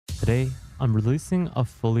Today, I'm releasing a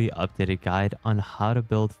fully updated guide on how to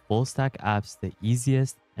build full stack apps the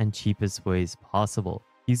easiest and cheapest ways possible,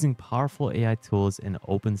 using powerful AI tools and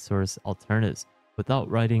open source alternatives without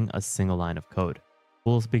writing a single line of code.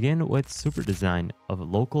 We'll begin with SuperDesign, a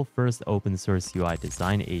local first open source UI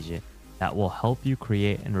design agent that will help you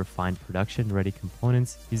create and refine production ready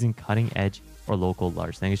components using cutting edge or local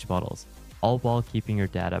large language models, all while keeping your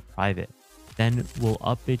data private. Then we'll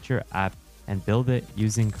update your app and build it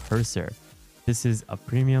using Cursor. This is a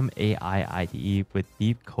premium AI IDE with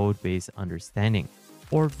deep code-based understanding.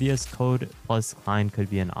 Or VS Code plus Client could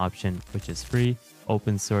be an option, which is free,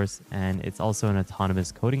 open source, and it's also an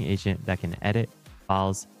autonomous coding agent that can edit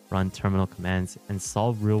files, run terminal commands, and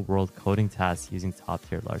solve real-world coding tasks using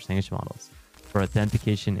top-tier large language models. For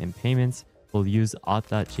authentication and payments, we'll use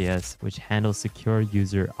Auth.js, which handles secure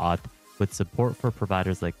user auth with support for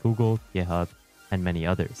providers like Google, GitHub, and many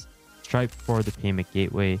others. Stripe for the payment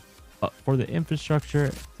gateway. But for the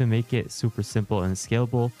infrastructure, to make it super simple and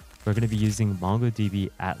scalable, we're going to be using MongoDB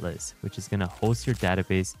Atlas, which is going to host your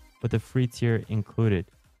database with a free tier included.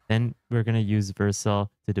 Then we're going to use Vercel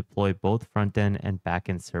to deploy both frontend and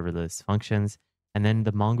backend serverless functions. And then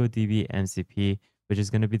the MongoDB MCP, which is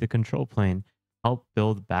going to be the control plane, help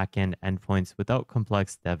build backend endpoints without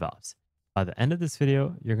complex DevOps. By the end of this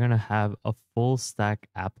video, you're going to have a full stack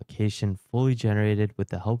application fully generated with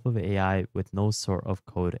the help of AI with no sort of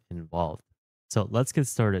code involved. So let's get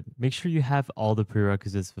started. Make sure you have all the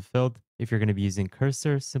prerequisites fulfilled. If you're going to be using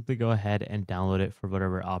Cursor, simply go ahead and download it for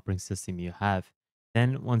whatever operating system you have.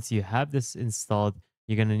 Then once you have this installed,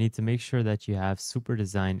 you're going to need to make sure that you have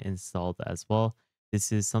SuperDesign installed as well.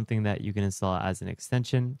 This is something that you can install as an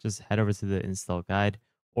extension. Just head over to the install guide,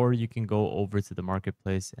 or you can go over to the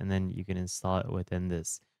marketplace and then you can install it within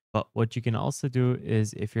this. But what you can also do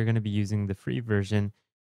is if you're going to be using the free version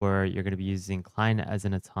where you're going to be using Client as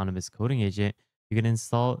an autonomous coding agent, you can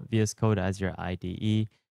install VS Code as your IDE.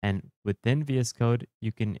 And within VS Code,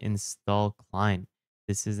 you can install Client.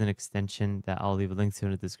 This is an extension that I'll leave a link to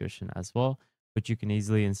in the description as well, which you can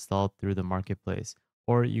easily install through the marketplace.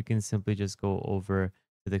 Or you can simply just go over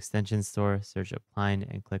to the extension store, search up Client,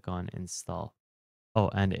 and click on install. Oh,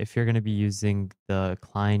 and if you're going to be using the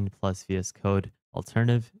Client plus VS Code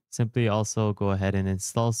alternative, simply also go ahead and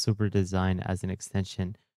install SuperDesign as an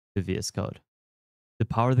extension to VS Code. To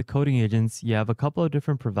power the coding agents, you have a couple of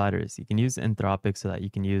different providers. You can use Anthropic so that you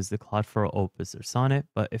can use the Claude 4 Opus or Sonnet,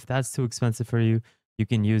 but if that's too expensive for you, you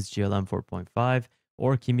can use GLM 4.5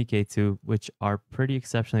 or Kimi K2, which are pretty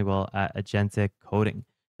exceptionally well at agentic coding.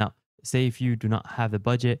 Now, say if you do not have the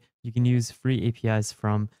budget, you can use free APIs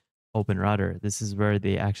from OpenRouter. This is where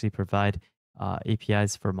they actually provide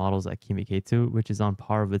APIs for models like Kimi K2, which is on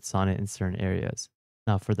par with Sonnet in certain areas.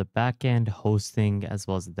 Now, for the backend hosting as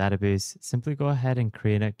well as the database, simply go ahead and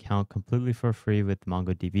create an account completely for free with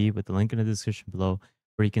MongoDB with the link in the description below,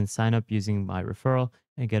 where you can sign up using my referral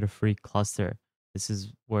and get a free cluster. This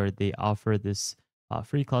is where they offer this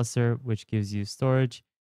free cluster, which gives you storage.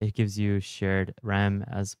 It gives you shared RAM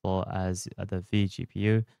as well as the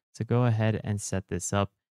vGPU. So go ahead and set this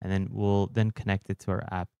up, and then we'll then connect it to our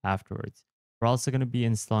app afterwards. We're also going to be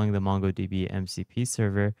installing the MongoDB MCP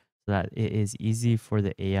server so that it is easy for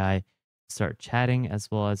the AI to start chatting as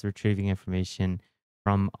well as retrieving information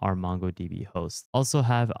from our MongoDB host. Also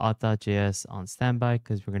have Auth.js on standby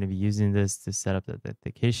because we're going to be using this to set up the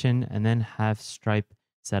authentication, and then have Stripe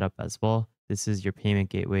set up as well. This is your payment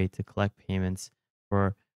gateway to collect payments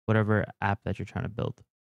for whatever app that you're trying to build.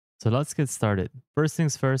 So let's get started. First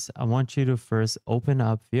things first, I want you to first open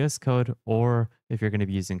up VS Code, or if you're going to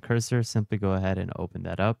be using Cursor, simply go ahead and open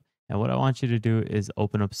that up. And what I want you to do is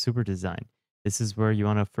open up SuperDesign. This is where you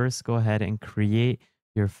want to first go ahead and create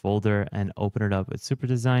your folder and open it up with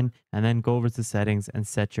SuperDesign, and then go over to settings and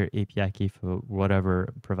set your API key for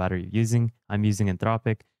whatever provider you're using. I'm using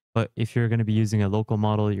Anthropic, but if you're going to be using a local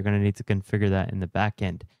model, you're going to need to configure that in the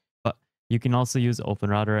backend. But you can also use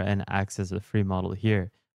OpenRouter and access the free model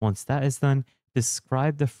here. Once that is done,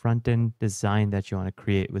 describe the front-end design that you want to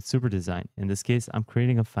create with SuperDesign. In this case, I'm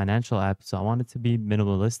creating a financial app, so I want it to be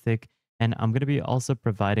minimalistic, and I'm going to be also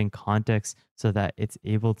providing context so that it's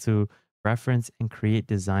able to reference and create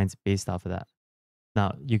designs based off of that.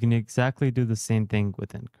 Now, you can exactly do the same thing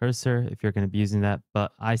within Cursor if you're going to be using that,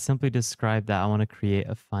 but I simply described that I want to create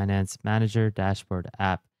a finance manager dashboard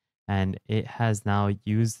app, and it has now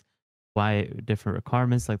used by different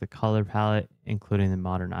requirements like the color palette, including the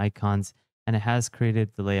modern icons, and it has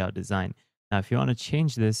created the layout design. Now, if you want to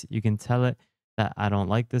change this, you can tell it that I don't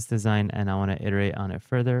like this design and I want to iterate on it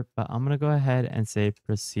further, but I'm going to go ahead and say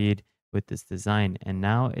proceed with this design. And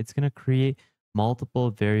now it's going to create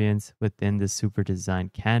multiple variants within the super design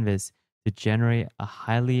canvas to generate a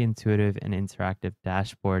highly intuitive and interactive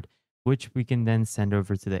dashboard, which we can then send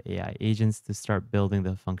over to the AI agents to start building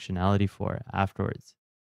the functionality for afterwards.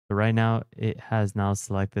 So right now, it has now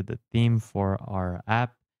selected the theme for our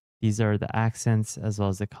app. These are the accents as well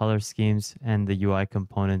as the color schemes, and the UI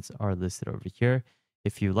components are listed over here.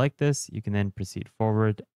 If you like this, you can then proceed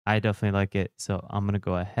forward. I definitely like it, so I'm going to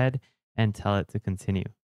go ahead and tell it to continue.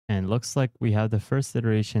 And looks like we have the first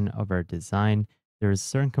iteration of our design. There's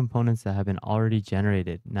certain components that have been already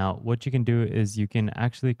generated. Now, what you can do is you can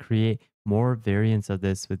actually create more variants of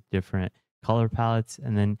this with different color palettes.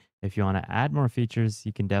 And then if you want to add more features,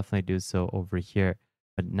 you can definitely do so over here.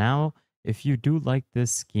 But now, if you do like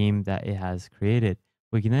this scheme that it has created,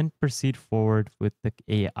 we can then proceed forward with the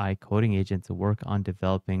AI coding agent to work on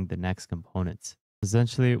developing the next components.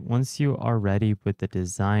 Essentially, once you are ready with the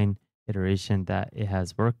design iteration that it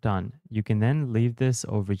has worked on, you can then leave this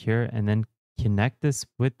over here and then connect this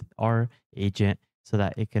with our agent so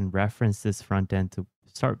that it can reference this front end to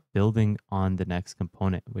start building on the next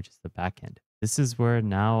component, which is the backend. This is where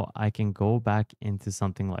now I can go back into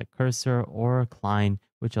something like Cursor or Klein,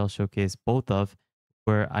 which I'll showcase both of,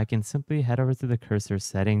 where I can simply head over to the Cursor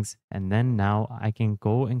settings, and then now I can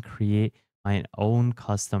go and create my own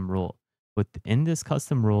custom rule. Within this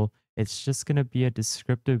custom rule, it's just going to be a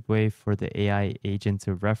descriptive way for the AI agent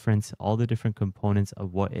to reference all the different components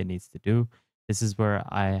of what it needs to do. This is where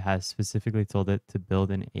I have specifically told it to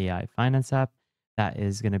build an AI finance app that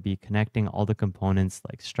is going to be connecting all the components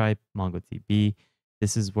like Stripe, MongoDB.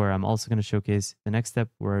 This is where I'm also going to showcase the next step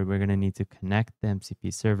where we're going to need to connect the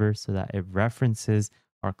MCP server so that it references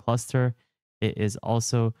our cluster. It is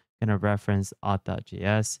also going to reference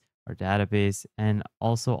Auth.js, our database, and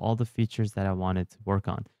also all the features that I wanted to work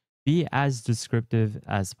on. Be as descriptive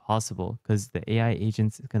as possible because the AI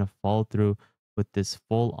agent is going to follow through with this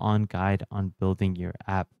full on guide on building your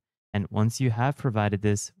app. And once you have provided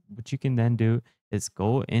this, what you can then do is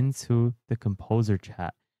go into the composer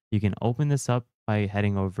chat. You can open this up by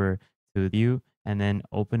heading over to view and then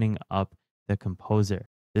opening up the composer.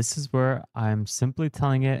 This is where I'm simply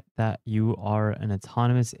telling it that you are an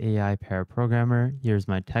autonomous AI pair programmer. Here's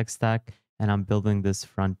my tech stack, and I'm building this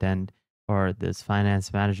front end or this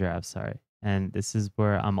finance manager app, sorry. And this is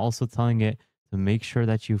where I'm also telling it to make sure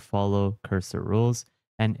that you follow cursor rules.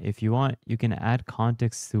 And if you want, you can add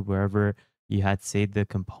context to wherever you had saved the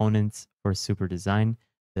components for super design,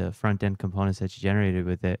 the front end components that you generated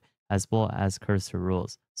with it, as well as cursor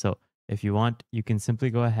rules. So if you want, you can simply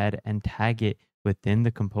go ahead and tag it within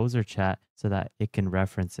the composer chat so that it can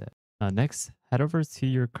reference it. Next, head over to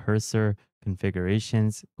your cursor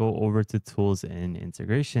configurations, go over to tools and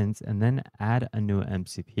integrations, and then add a new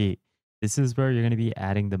MCP. This is where you're going to be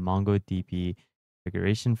adding the MongoDB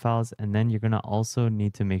configuration files, and then you're going to also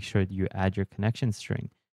need to make sure that you add your connection string.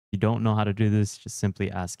 If you don't know how to do this, just simply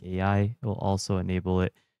ask AI. It will also enable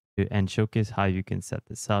it and showcase how you can set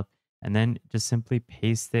this up. And then just simply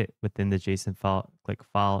paste it within the JSON file, click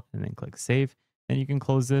file, and then click save. Then you can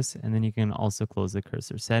close this, and then you can also close the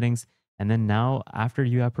cursor settings. And then now, after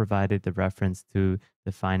you have provided the reference to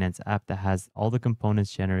the finance app that has all the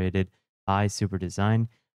components generated by Super Design,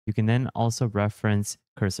 you can then also reference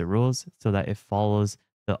cursor rules so that it follows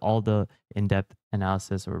all the in-depth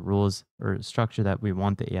analysis or rules or structure that we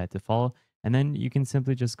want the AI to follow. And then you can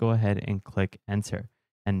simply just go ahead and click enter.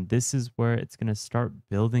 And this is where it's going to start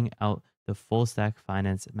building out the full stack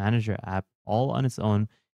finance manager app all on its own,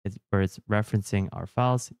 where it's referencing our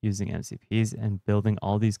files using MCPs and building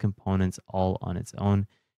all these components all on its own.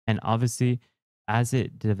 And obviously, as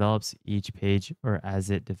it develops each page or as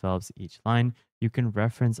it develops each line, you can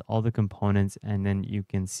reference all the components and then you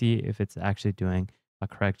can see if it's actually doing a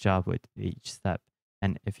correct job with each step.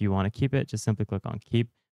 And if you want to keep it, just simply click on keep.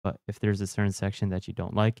 But if there's a certain section that you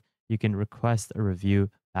don't like, you can request a review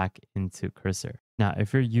back into Cursor. Now,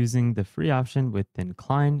 if you're using the free option within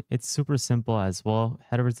Klein, it's super simple as well.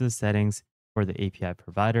 Head over to the settings for the API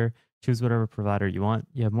provider, choose whatever provider you want.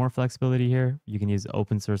 You have more flexibility here. You can use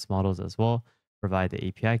open source models as well, provide the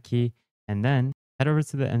API key, and then head over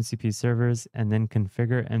to the MCP servers and then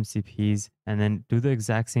configure MCPs and then do the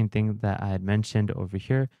exact same thing that I had mentioned over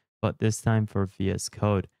here, but this time for VS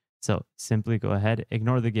Code. So simply go ahead,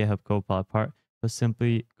 ignore the GitHub Copilot part, but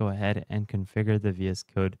simply go ahead and configure the VS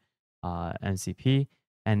Code MCP,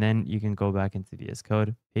 and then you can go back into VS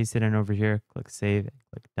Code, paste it in over here, click save,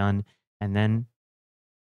 click done, and then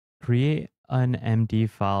create an MD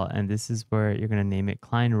file. And this is where you're going to name it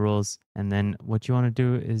client rules. And then what you want to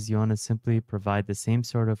do is you want to simply provide the same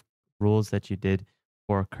sort of rules that you did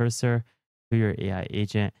for Cursor to your AI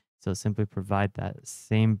agent. So simply provide that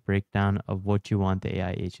same breakdown of what you want the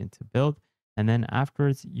AI agent to build. And then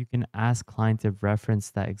afterwards, you can ask client to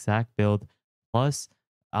reference that exact build, plus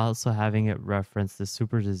also having it reference the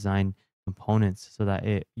super design components so that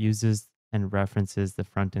it uses and references the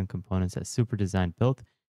front end components that super design built.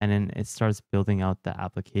 And then it starts building out the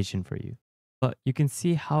application for you. But you can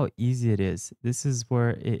see how easy it is. This is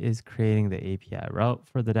where it is creating the API route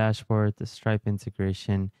for the dashboard, the Stripe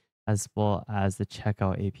integration, as well as the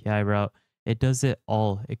checkout API route. It does it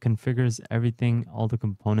all. It configures everything, all the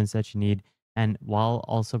components that you need, and while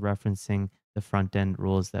also referencing the front end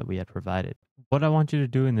rules that we had provided. What I want you to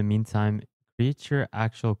do in the meantime, create your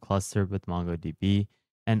actual cluster with MongoDB.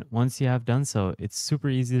 And once you have done so, it's super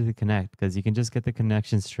easy to connect because you can just get the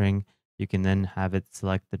connection string. You can then have it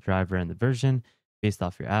select the driver and the version based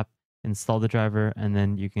off your app, install the driver, and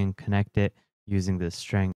then you can connect it using this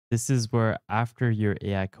string. This is where after your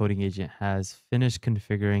AI coding agent has finished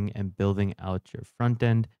configuring and building out your front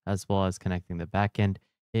end, as well as connecting the back end,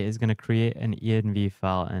 it is going to create an env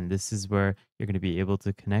file. And this is where you're going to be able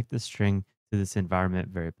to connect the string to this environment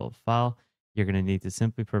variable file. You're going to need to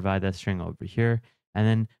simply provide that string over here. And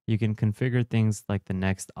then you can configure things like the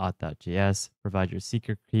next auth.js, provide your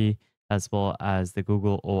secret key, as well as the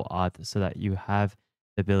Google OAuth so that you have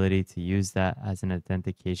the ability to use that as an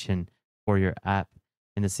authentication for your app.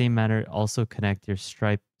 In the same manner, also connect your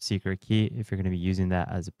Stripe secret key if you're going to be using that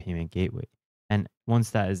as a payment gateway. And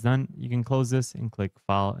once that is done, you can close this and click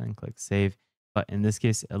File and click Save. But in this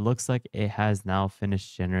case, it looks like it has now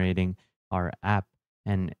finished generating our app.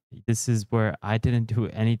 And this is where I didn't do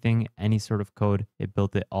anything, any sort of code. It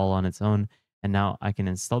built it all on its own. And now I can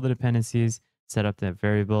install the dependencies, set up the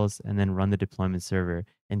variables, and then run the deployment server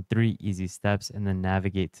in 3 easy steps and then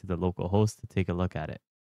navigate to the local host to take a look at it.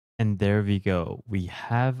 And there we go. We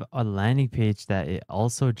have a landing page that it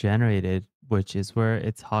also generated, which is where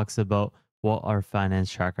it talks about what our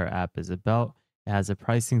finance tracker app is about. It has a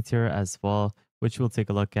pricing tier as well, which we'll take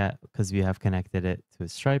a look at because we have connected it to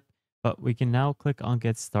Stripe. But we can now click on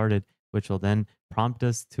Get Started, which will then prompt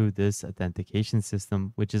us to this authentication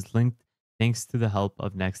system, which is linked thanks to the help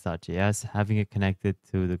of Next.js, having it connected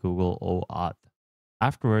to the Google OAuth.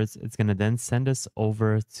 Afterwards, it's going to then send us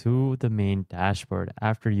over to the main dashboard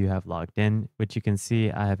after you have logged in, which you can see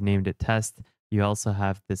I have named it test. You also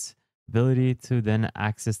have this ability to then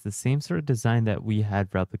access the same sort of design that we had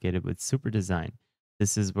replicated with Super Design.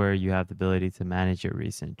 This is where you have the ability to manage your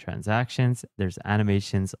recent transactions. There's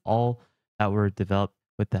animations, all that were developed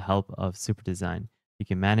with the help of Super Design. You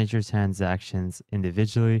can manage your transactions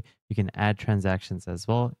individually. You can add transactions as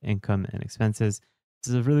well, income and expenses.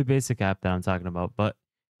 This is a really basic app that I'm talking about, but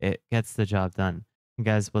it gets the job done. And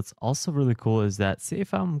guys, what's also really cool is that say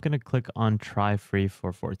if I'm going to click on try free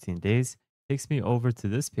for 14 days, it takes me over to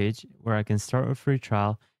this page where I can start a free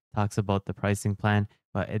trial, talks about the pricing plan,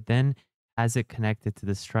 but it then has it connected to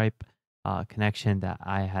the Stripe connection that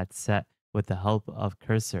I had set with the help of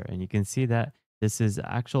Cursor. And you can see that this is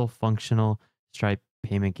actual functional Stripe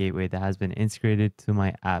payment gateway that has been integrated to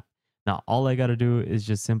my app. Now, all I got to do is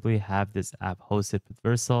just simply have this app hosted with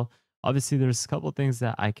Vercel. Obviously, there's a couple things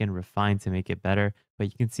that I can refine to make it better, but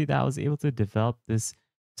you can see that I was able to develop this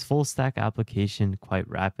full stack application quite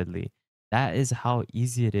rapidly. That is how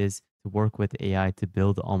easy it is to work with AI to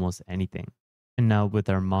build almost anything. And now with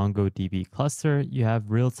our MongoDB cluster, you have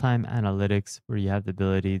real-time analytics where you have the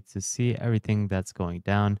ability to see everything that's going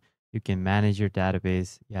down. You can manage your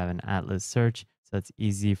database. You have an Atlas search, so it's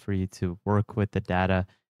easy for you to work with the data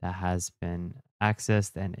that has been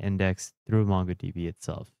accessed and indexed through MongoDB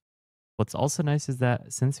itself. What's also nice is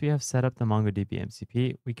that since we have set up the MongoDB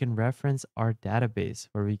MCP, we can reference our database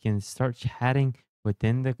where we can start chatting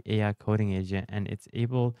within the AI coding agent and it's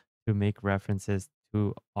able to make references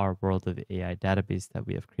to our world of AI database that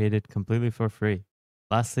we have created completely for free.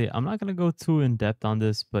 Lastly, I'm not going to go too in depth on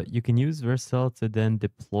this, but you can use Vercel to then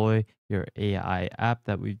deploy your AI app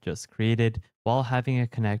that we've just created while having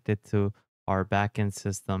it connected to our backend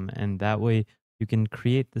system. And that way you can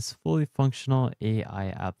create this fully functional AI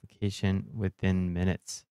application within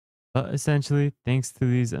minutes. But essentially, thanks to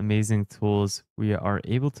these amazing tools, we are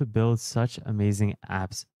able to build such amazing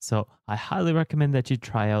apps. So I highly recommend that you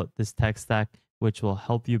try out this tech stack, which will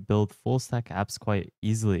help you build full stack apps quite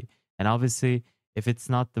easily. And obviously, if it's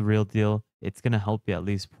not the real deal, it's going to help you at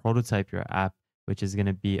least prototype your app, which is going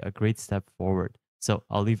to be a great step forward. So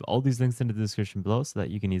I'll leave all these links in the description below so that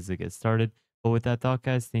you can easily get started. But with that thought,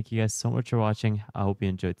 guys, thank you guys so much for watching. I hope you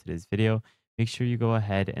enjoyed today's video. Make sure you go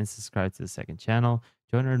ahead and subscribe to the second channel,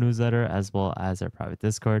 join our newsletter, as well as our private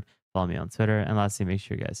Discord. Follow me on Twitter. And lastly, make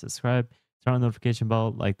sure you guys subscribe, turn on the notification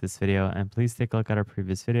bell, like this video, and please take a look at our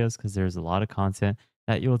previous videos because there's a lot of content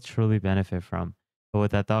that you'll truly benefit from. But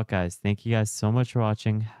with that thought, guys, thank you guys so much for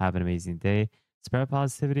watching. Have an amazing day. Spread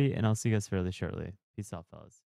positivity, and I'll see you guys fairly shortly. Peace out, fellas.